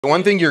The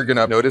one thing you're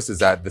gonna notice is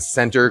that the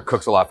center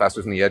cooks a lot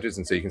faster than the edges.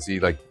 And so you can see,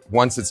 like,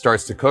 once it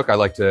starts to cook, I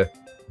like to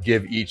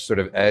give each sort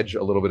of edge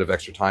a little bit of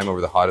extra time over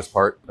the hottest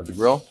part of the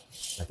grill.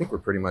 I think we're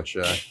pretty much,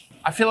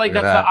 I feel like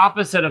that's the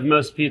opposite of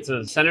most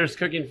pizzas. Center's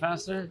cooking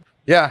faster?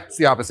 Yeah, it's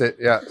the opposite.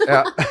 Yeah,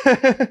 yeah.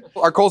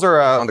 Our coals are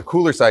on the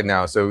cooler side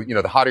now. So, you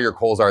know, the hotter your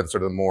coals are, the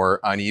sort of the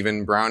more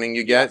uneven browning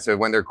you get. So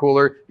when they're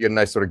cooler, you get a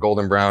nice sort of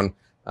golden brown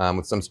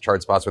with some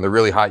charred spots. When they're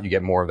really hot, you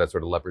get more of that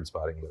sort of leopard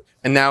spotting.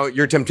 And now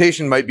your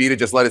temptation might be to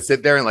just let it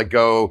sit there and like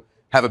go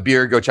have a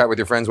beer, go chat with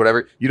your friends,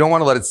 whatever. You don't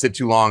want to let it sit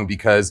too long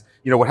because,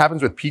 you know, what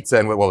happens with pizza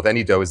and with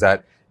any dough is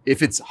that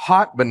if it's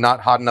hot, but not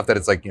hot enough that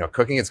it's like, you know,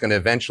 cooking, it's going to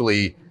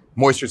eventually,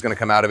 moisture is going to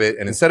come out of it.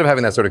 And instead of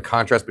having that sort of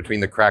contrast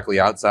between the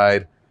crackly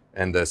outside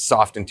and the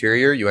soft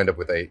interior, you end up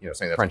with a, you know,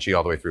 something that's crunchy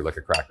all the way through like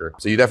a cracker.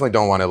 So you definitely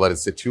don't want to let it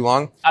sit too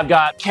long. I've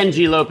got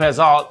Kenji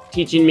Lopéz-Alt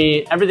teaching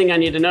me everything I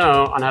need to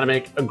know on how to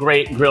make a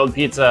great grilled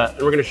pizza.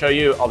 And we're going to show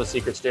you all the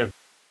secrets too.